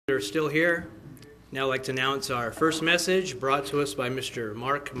are still here. Now I'd like to announce our first message brought to us by Mr.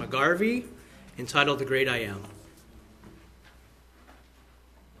 Mark McGarvey, entitled The Great I Am.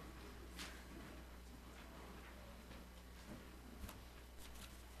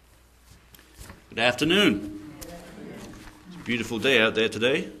 Good afternoon. It's a beautiful day out there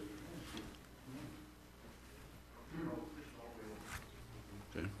today.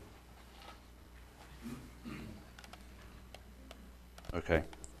 Okay.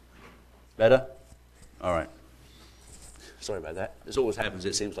 Better? All right. Sorry about that. This always happens,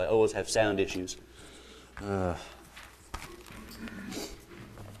 it seems like. I always have sound issues.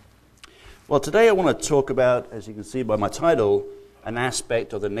 Well, today I want to talk about, as you can see by my title, an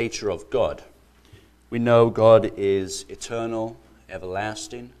aspect of the nature of God. We know God is eternal,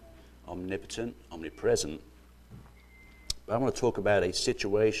 everlasting, omnipotent, omnipresent. But I want to talk about a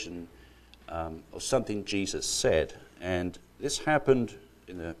situation of something Jesus said. And this happened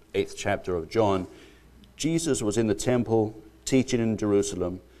in the 8th chapter of John. Jesus was in the temple teaching in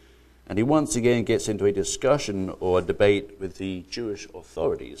Jerusalem, and he once again gets into a discussion or a debate with the Jewish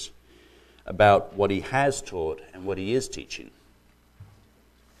authorities about what he has taught and what he is teaching.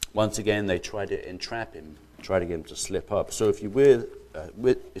 Once again, they try to entrap him, try to get him to slip up. So if you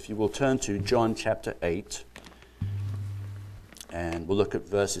will turn to John chapter 8, and we'll look at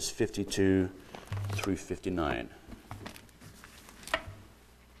verses 52 through 59.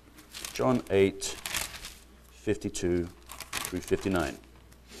 John 8, 52 through 59.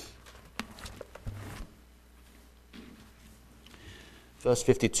 Verse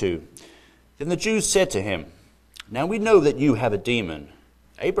 52. Then the Jews said to him, "Now we know that you have a demon.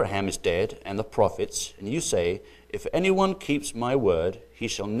 Abraham is dead, and the prophets, and you say, 'If anyone keeps my word, he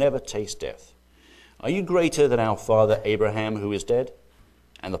shall never taste death.' Are you greater than our father Abraham, who is dead?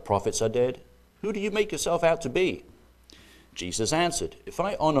 And the prophets are dead? Who do you make yourself out to be?" Jesus answered, "If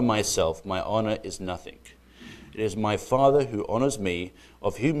I honor myself, my honor is nothing. It is my Father who honors me,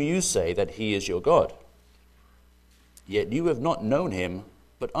 of whom you say that he is your God. Yet you have not known him,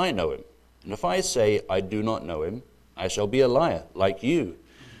 but I know him. And if I say I do not know him, I shall be a liar, like you.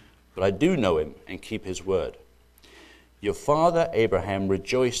 But I do know him and keep his word. Your father Abraham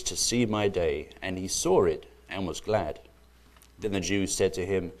rejoiced to see my day, and he saw it and was glad." Then the Jews said to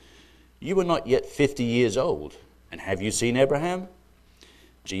him, "You are not yet 50 years old, and have you seen Abraham?"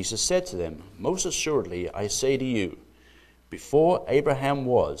 Jesus said to them, "Most assuredly I say to you, before Abraham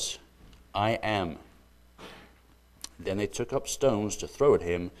was, I am." Then they took up stones to throw at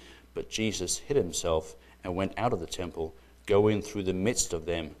him, but Jesus hid himself and went out of the temple, going through the midst of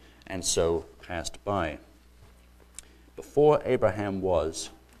them, and so passed by. Before Abraham was,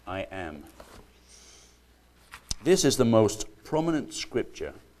 I am. This is the most prominent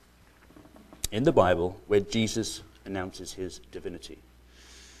scripture in the Bible where Jesus announces his divinity.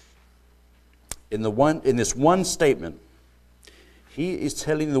 In this one statement, he is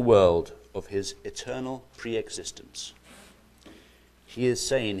telling the world of his eternal pre-existence. He is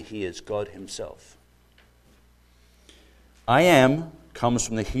saying he is God himself. I am comes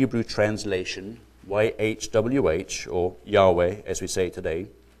from the Hebrew translation YHWH, or Yahweh as we say today.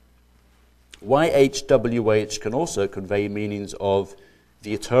 YHWH can also convey meanings of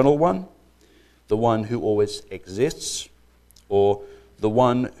the eternal one, the one who always exists, or the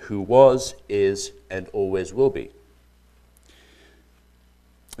one who was, is, and always will be.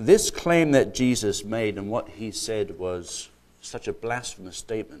 This claim that Jesus made and what he said was such a blasphemous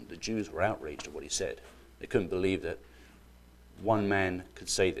statement. The Jews were outraged at what he said. They couldn't believe that one man could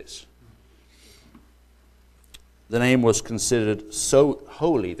say this. The name was considered so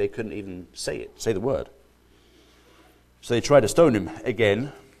holy they couldn't even say the word. So they tried to stone him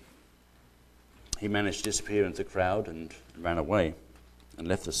again. He managed to disappear into the crowd and ran away and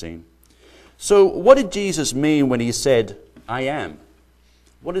left the scene. So what did Jesus mean when he said, I am?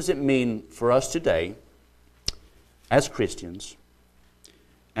 What does it mean for us today as Christians?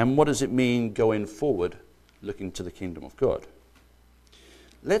 And what does it mean going forward, looking to the kingdom of God?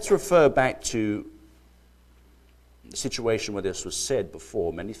 Let's refer back to the situation where this was said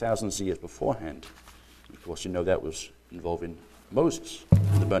before, many thousands of years beforehand. Of course, you know that was involving Moses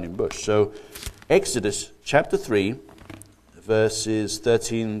and the burning bush. So Exodus chapter 3, verses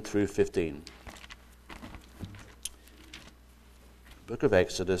 13 through 15. Book of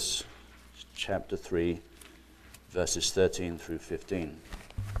Exodus, chapter 3, verses 13 through 15.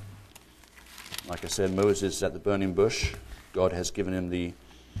 Like I said, Moses is at the burning bush. God has given him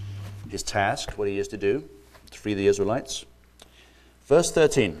his task, what he is to do, to free the Israelites. Verse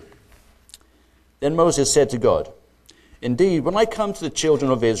 13. Then Moses said to God, Indeed, when I come to the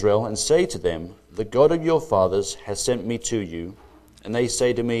children of Israel and say to them, The God of your fathers has sent me to you, And they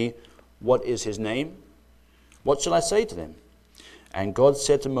say to me, what is his name? What shall I say to them? And God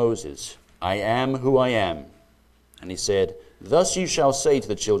said to Moses, I am who I am. And he said, thus you shall say to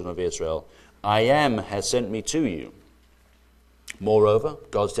the children of Israel, I am has sent me to you. Moreover,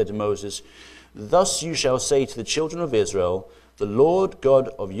 God said to Moses, thus you shall say to the children of Israel, the Lord God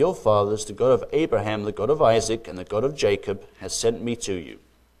of your fathers, the God of Abraham, the God of Isaac, and the God of Jacob, has sent me to you.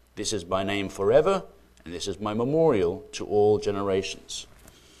 This is my name forever, and this is my memorial to all generations.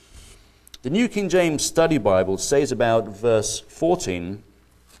 The New King James Study Bible says about verse 14,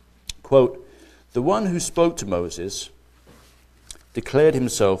 quote, the one who spoke to Moses declared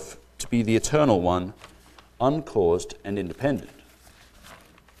himself to be the eternal one, uncaused and independent.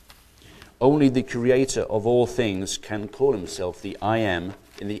 Only the creator of all things can call himself the I am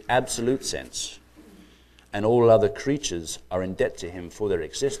in the absolute sense, and all other creatures are in debt to him for their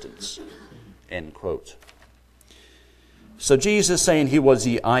existence. End quote. So Jesus saying he was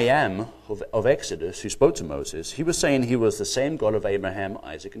the I am of Exodus who spoke to Moses, he was saying he was the same God of Abraham,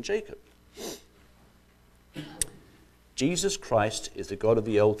 Isaac, and Jacob. Jesus Christ is the God of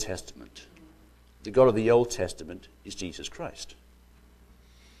the Old Testament. The God of the Old Testament is Jesus Christ.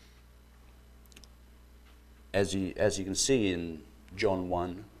 As you can see in John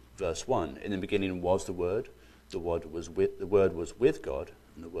 1, verse 1, in the beginning was the Word was with God,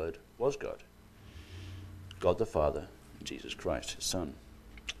 and the Word was God. God the Father, and Jesus Christ, his Son.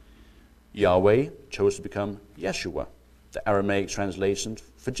 Yahweh chose to become Yeshua, the Aramaic translation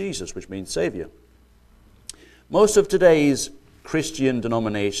for Jesus, which means Savior. Most of today's Christian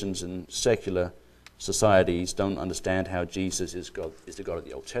denominations and secular societies don't understand how Jesus is the God of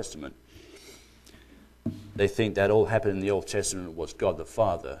the Old Testament. They think that all happened in the Old Testament was God the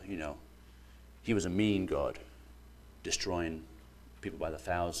Father, He was a mean God, destroying people by the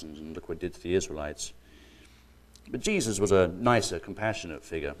thousands, and look what he did to the Israelites. But Jesus was a nicer, compassionate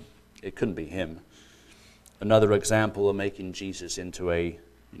figure. It couldn't be him. Another example of making Jesus into a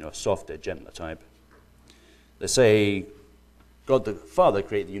softer, gentler type. They say God the Father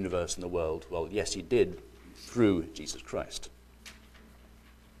created the universe and the world. Well, yes, he did through Jesus Christ.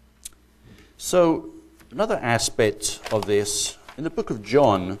 So, another aspect of this, in the book of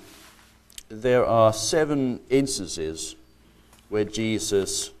John, there are 7 instances where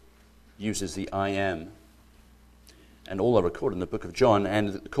Jesus uses the I am, and all are recorded in the book of John,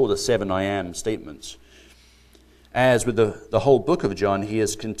 and called the 7 I am statements. As with the whole book of John, he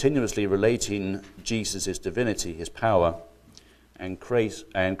is continuously relating Jesus' divinity, his power, and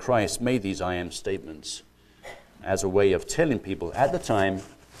Christ made these I am statements as a way of telling people at the time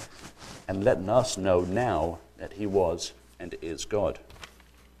and letting us know now that he was and is God.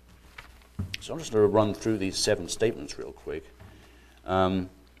 So I'm just going to run through these 7 statements real quick. The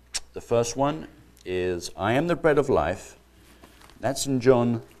first one is, I am the bread of life. That's in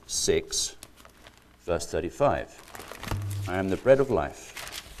John 6, verse 35. I am the bread of life.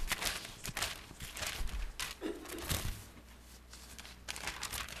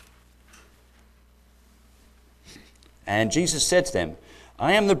 And Jesus said to them,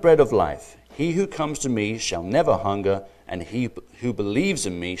 I am the bread of life. He who comes to me shall never hunger, and he who believes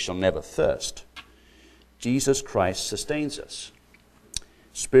in me shall never thirst. Jesus Christ sustains us.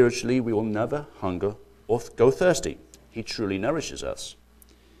 Spiritually, we will never hunger or go thirsty. He truly nourishes us.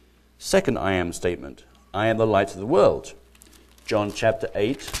 Second I am statement, I am the light of the world. John chapter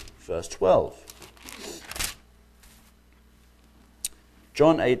 8, verse 12.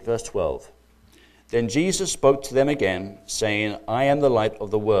 John 8, verse 12. Then Jesus spoke to them again, saying, I am the light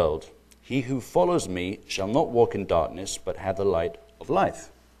of the world. He who follows me shall not walk in darkness, but have the light of life.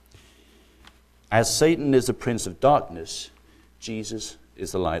 As Satan is the prince of darkness, Jesus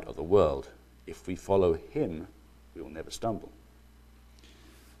is the light of the world. If we follow him, we will never stumble.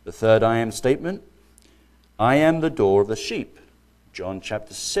 The third I am statement, I am the door of the sheep. John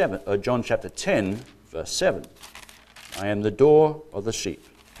chapter 10, verse 7. I am the door of the sheep.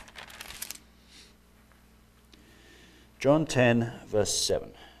 John 10, verse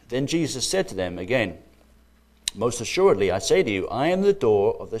 7. Then Jesus said to them again, most assuredly I say to you, I am the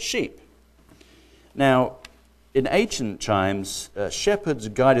door of the sheep. Now, in ancient times, shepherds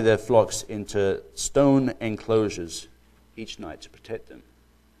guided their flocks into stone enclosures each night to protect them.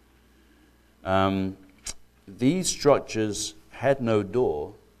 These structures had no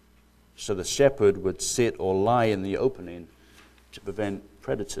door, so the shepherd would sit or lie in the opening to prevent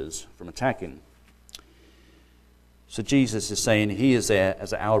predators from attacking. So Jesus is saying he is there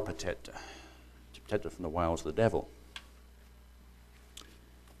as our protector, to protect us from the wiles of the devil.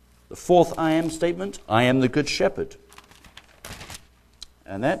 The fourth I am statement, I am the good shepherd.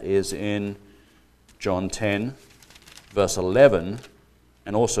 And that is in John 10, verse 11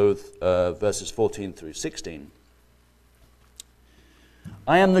 and also verses 14 through 16.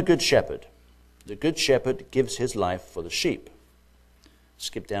 I am the good shepherd. The good shepherd gives his life for the sheep.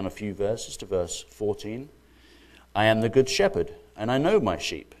 Skip down a few verses to verse 14. I am the good shepherd, and I know my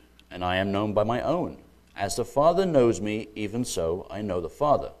sheep, and I am known by my own. As the Father knows me, even so I know the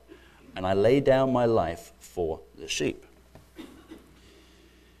Father, and I lay down my life for the sheep.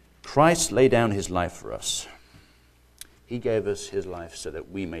 Christ laid down his life for us. He gave us his life so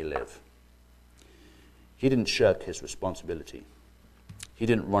that we may live. He didn't shirk his responsibility. He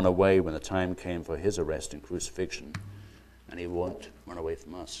didn't run away when the time came for his arrest and crucifixion, and he won't run away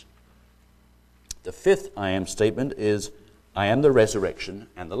from us. The fifth I am statement is, I am the resurrection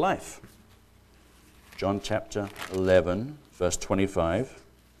and the life. John chapter 11, verse 25.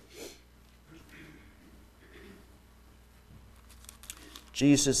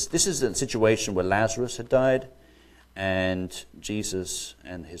 This is a situation where Lazarus had died, and Jesus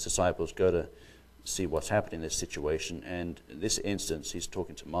and his disciples go to see what's happening in this situation. And in this instance, he's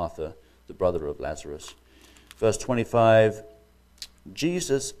talking to Martha, the brother of Lazarus. Verse 25,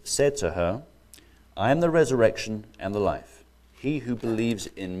 Jesus said to her, I am the resurrection and the life. He who believes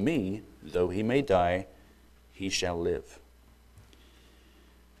in me, though he may die, he shall live.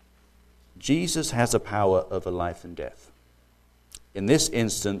 Jesus has the power over life and death. In this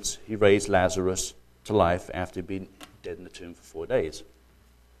instance, he raised Lazarus to life after being dead in the tomb for 4 days.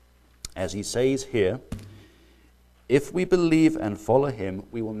 As he says here, if we believe and follow him,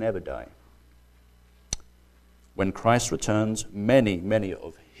 we will never die. When Christ returns, many, many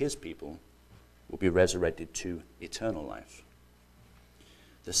of his people will be resurrected to eternal life.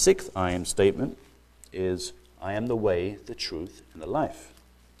 The sixth I am statement is, I am the way, the truth, and the life.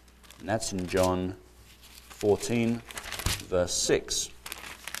 And that's in John 14, verse 6.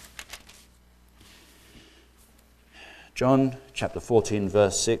 John chapter 14,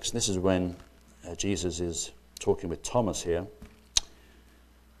 verse 6. This is when Jesus is talking with Thomas here.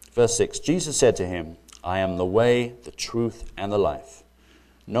 Verse 6, Jesus said to him, I am the way, the truth, and the life.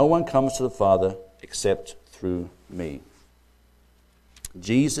 No one comes to the Father except through me.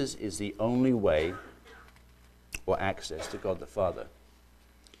 Jesus is the only way or access to God the Father.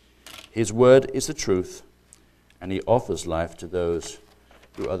 His word is the truth, and he offers life to those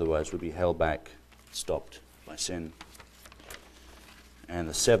who otherwise would be held back, stopped by sin. And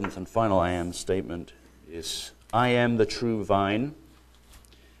the seventh and final I am statement is, I am the true vine.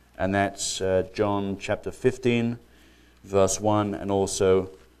 And that's John chapter 15, verse 1, and also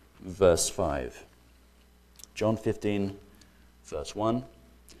verse 5. John 15, verse 1.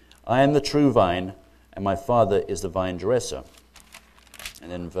 I am the true vine, and my Father is the vine dresser. And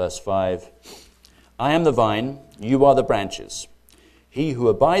then verse 5. I am the vine, you are the branches. He who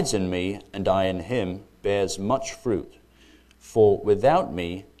abides in me, and I in him, bears much fruit. For without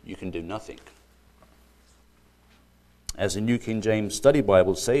me, you can do nothing. As the New King James Study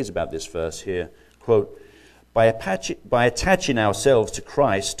Bible says about this verse here, quote, by attaching ourselves to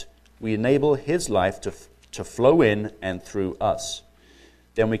Christ, we enable his life to flow in and through us.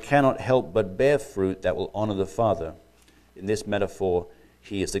 Then we cannot help but bear fruit that will honor the Father. In this metaphor,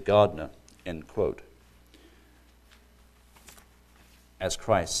 he is the gardener, end quote. As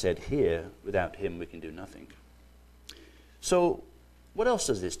Christ said here, without him we can do nothing. So, what else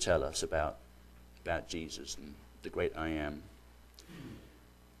does this tell us about Jesus and the great I am?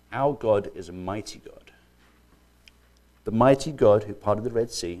 Our God is a mighty God. The mighty God who parted the Red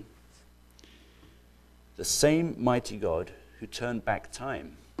Sea, the same mighty God who turned back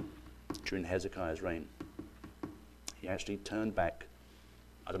time during Hezekiah's reign. He actually turned back.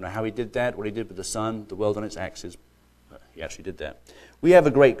 I don't know how he did that, what he did with the sun, the world on its axis, but he actually did that. We have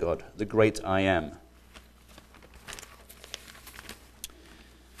a great God, the great I am.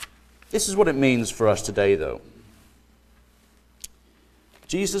 This is what it means for us today, though.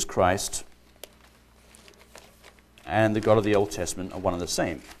 Jesus Christ and the God of the Old Testament are one and the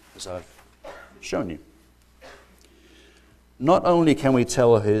same, as I've shown you. Not only can we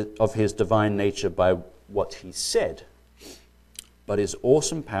tell of his divine nature by what he said, but his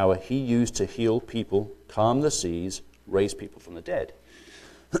awesome power he used to heal people, calm the seas, raise people from the dead.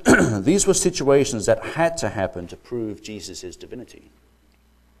 These were situations that had to happen to prove Jesus' divinity.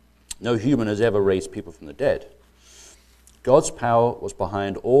 No human has ever raised people from the dead. God's power was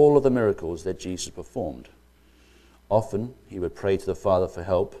behind all of the miracles that Jesus performed. Often, he would pray to the Father for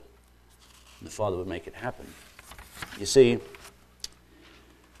help, and the Father would make it happen. You see,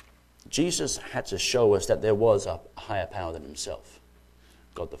 Jesus had to show us that there was a higher power than himself,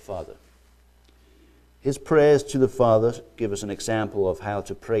 God the Father. His prayers to the Father give us an example of how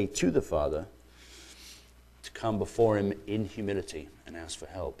to pray to the Father. to come before him in humility and ask for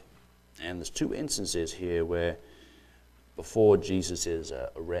help. And there's two instances here where before Jesus'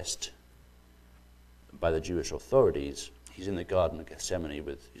 arrest by the Jewish authorities, he's in the Garden of Gethsemane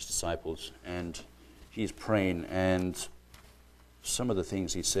with his disciples, and he's praying, and some of the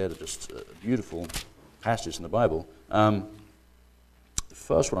things he said are just beautiful passages in the Bible. The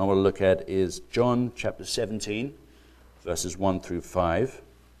first one I want to look at is John chapter 17, verses 1 through 5.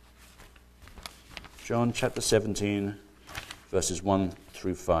 John chapter 17, verses 1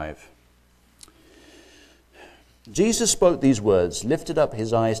 through 5. Jesus spoke these words, lifted up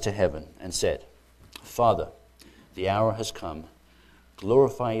his eyes to heaven, and said, Father, the hour has come.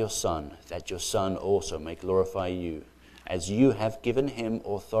 Glorify your Son, that your Son also may glorify you, as you have given him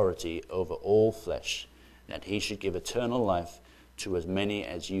authority over all flesh, that he should give eternal life to as many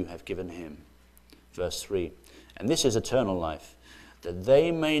as you have given him. Verse 3, and this is eternal life, that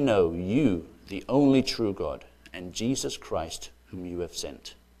they may know you, the only true God, and Jesus Christ, whom you have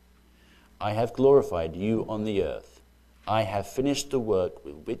sent. I have glorified you on the earth. I have finished the work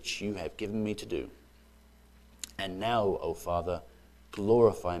with which you have given me to do. And now, O Father,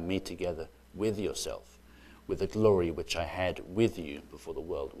 glorify me together with yourself, with the glory which I had with you before the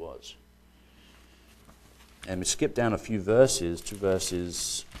world was. And we skip down a few verses to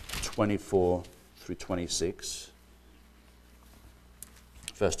verses 24 through 26.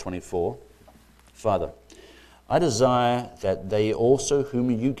 Verse 24, Father, I desire that they also whom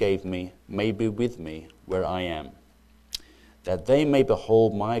you gave me may be with me where I am, that they may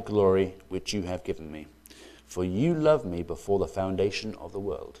behold my glory which you have given me. For you loved me before the foundation of the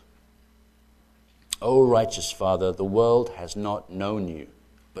world. O righteous Father, the world has not known you,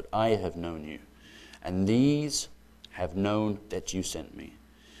 but I have known you, and these have known that you sent me.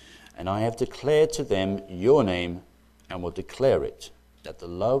 And I have declared to them your name, and will declare it, that the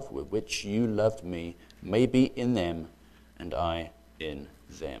love with which you loved me may be in them, and I in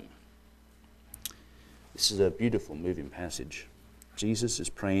them. This is a beautiful, moving passage. Jesus is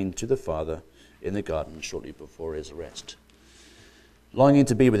praying to the Father in the garden shortly before his arrest, longing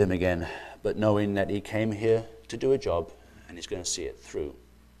to be with him again, but knowing that he came here to do a job, and he's going to see it through.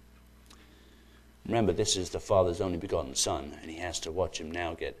 Remember, this is the Father's only begotten Son, and he has to watch him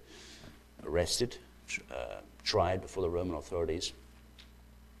now get arrested, tried before the Roman authorities.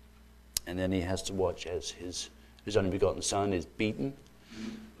 And then he has to watch as his only begotten Son is beaten,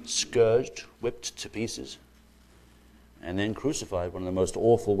 scourged, whipped to pieces, and then crucified, one of the most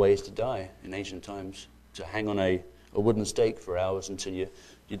awful ways to die in ancient times, to hang on a wooden stake for hours until you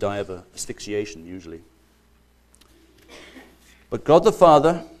die of asphyxiation, usually. But God the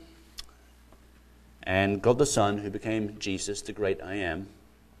Father and God the Son, who became Jesus, the great I Am,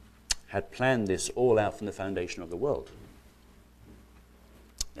 had planned this all out from the foundation of the world.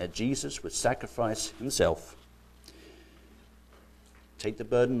 That Jesus would sacrifice himself, take the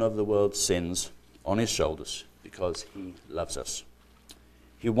burden of the world's sins on his shoulders, because he loves us.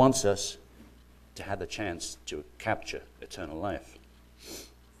 He wants us to have the chance to capture eternal life.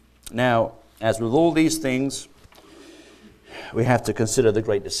 Now, as with all these things, we have to consider the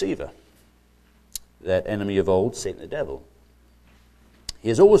great deceiver, that enemy of old, Satan the devil. He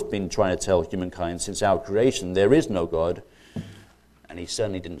has always been trying to tell humankind since our creation there is no God, and he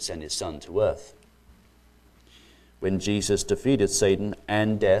certainly didn't send his Son to earth. When Jesus defeated Satan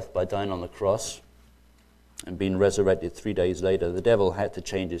and death by dying on the cross and being resurrected 3 days later, the devil had to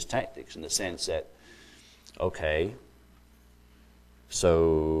change his tactics in the sense that, okay,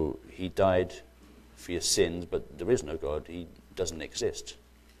 so he died for your sins, but there is no God. He doesn't exist.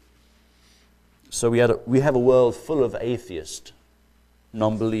 So we have a world full of atheists,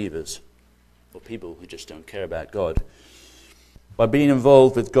 non-believers, or people who just don't care about God. By being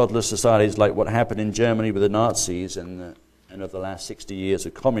involved with godless societies like what happened in Germany with the Nazis and over the last 60 years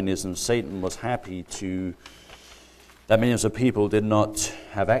of communism, Satan was happy that millions of people did not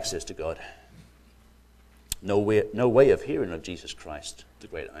have access to God. No way of hearing of Jesus Christ, the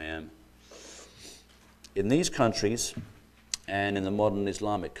great I Am. In these countries, and in the modern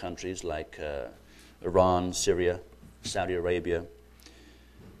Islamic countries like Iran, Syria, Saudi Arabia,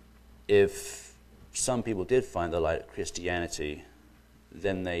 if some people did find the light of Christianity,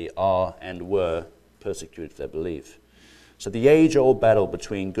 then they are and were persecuted for their belief. So the age-old battle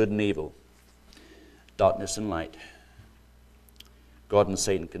between good and evil, darkness and light, God and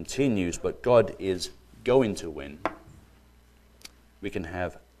Satan continues, but God is going to win. We can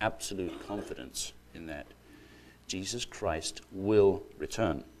have absolute confidence in that. Jesus Christ will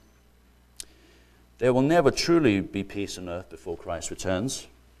return. There will never truly be peace on earth before Christ returns.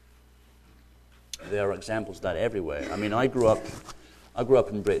 There are examples of that everywhere. I mean, I grew up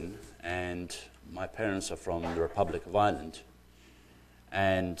in Britain, and my parents are from the Republic of Ireland,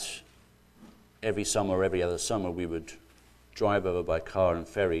 and every summer or every other summer we would drive over by car and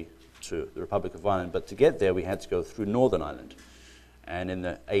ferry to the Republic of Ireland. But to get there we had to go through Northern Ireland. And in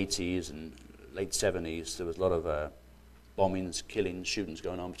the 80s and late 70s there was a lot of bombings, killings, shootings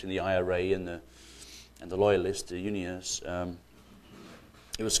going on between the IRA and the Loyalists, the Unionists.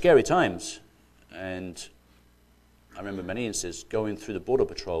 It was scary times, and I remember many instances going through the border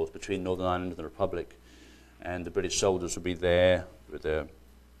patrols between Northern Ireland and the Republic, and the British soldiers would be there with their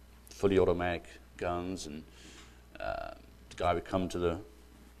fully automatic guns, and the guy would come to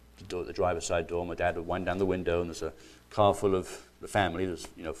the driver's side door. My dad would wind down the window, and there's a car full of the family. There's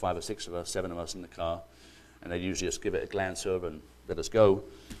 5 or 6 of us, 7 of us in the car, and they'd usually just give it a glance over and let us go.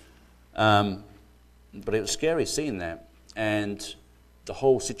 But it was scary seeing that, and the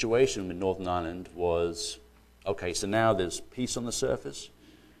whole situation with Northern Ireland was, okay, so now there's peace on the surface,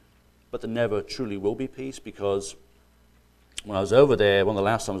 but there never truly will be peace, because when I was over there, one of the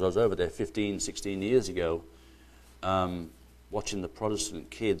last times I was over there 15, 16 years ago, watching the Protestant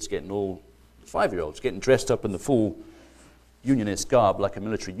kids getting all, 5-year-olds, getting dressed up in the full Unionist garb like a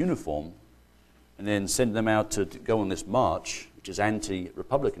military uniform, and then sending them out to go on this march, which is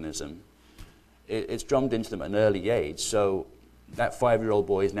anti-republicanism, it's drummed into them at an early age. So that 5-year-old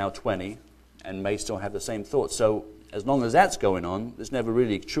boy is now 20 and may still have the same thoughts. So as long as that's going on, there's never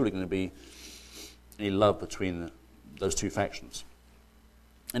really truly going to be any love between those two factions.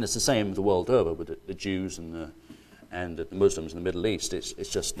 And it's the same the world over with the Jews and the Muslims in the Middle East. It's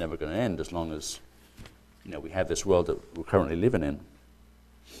just never going to end as long as we have this world that we're currently living in.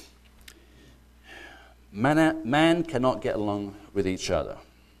 Man cannot get along with each other.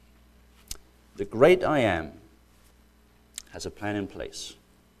 The great I Am has a plan in place.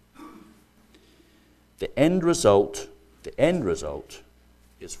 The end result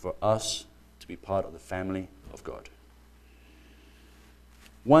is for us to be part of the family of God.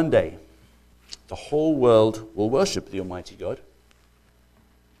 One day, the whole world will worship the Almighty God,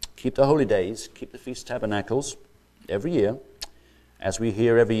 keep the holy days, keep the Feast of Tabernacles every year. As we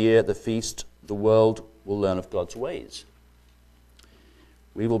hear every year at the feast, the world will learn of God's ways.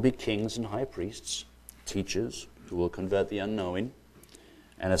 We will be kings and high priests, teachers who will convert the unknowing,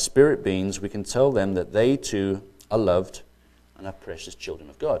 and as spirit beings we can tell them that they too are loved and are precious children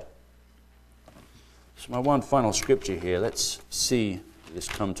of God. So my one final scripture here, let's see this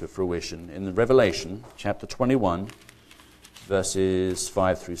come to fruition in Revelation chapter 21, verses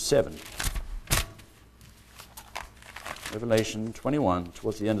 5 through 7. Revelation 21,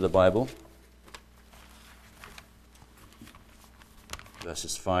 towards the end of the Bible,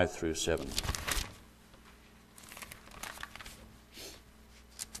 verses 5 through 7.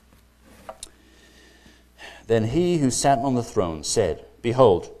 Then he who sat on the throne said,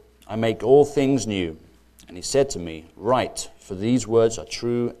 Behold, I make all things new. And he said to me, Write, for these words are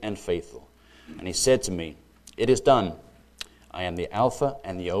true and faithful. And he said to me, It is done. I am the Alpha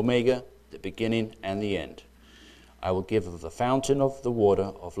and the Omega, the beginning and the end. I will give of the fountain of the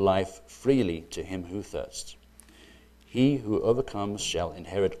water of life freely to him who thirsts. He who overcomes shall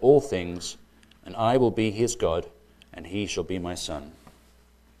inherit all things, and I will be his God, and he shall be my son.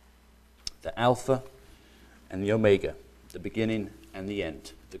 The Alpha and the Omega, the beginning and the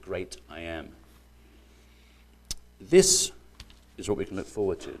end, the great I Am. This is what we can look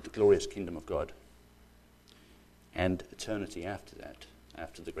forward to, the glorious kingdom of God, and eternity after that,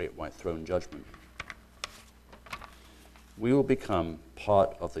 after the great white throne judgment. We will become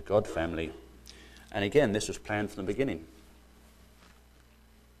part of the God family. And again, this was planned from the beginning.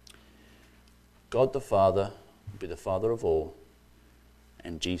 God the Father will be the Father of all,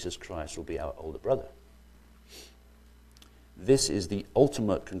 and Jesus Christ will be our older brother. This is the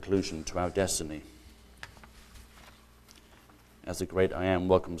ultimate conclusion to our destiny, as the great I Am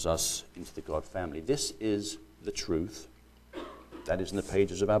welcomes us into the God family. This is the truth that is in the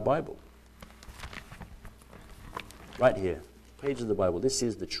pages of our Bible. Right here, pages of the Bible. This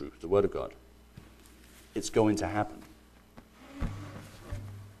is the truth, the Word of God. It's going to happen.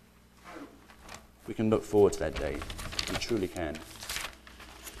 We can look forward to that day. We truly can.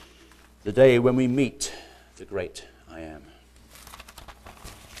 The day when we meet the great I Am.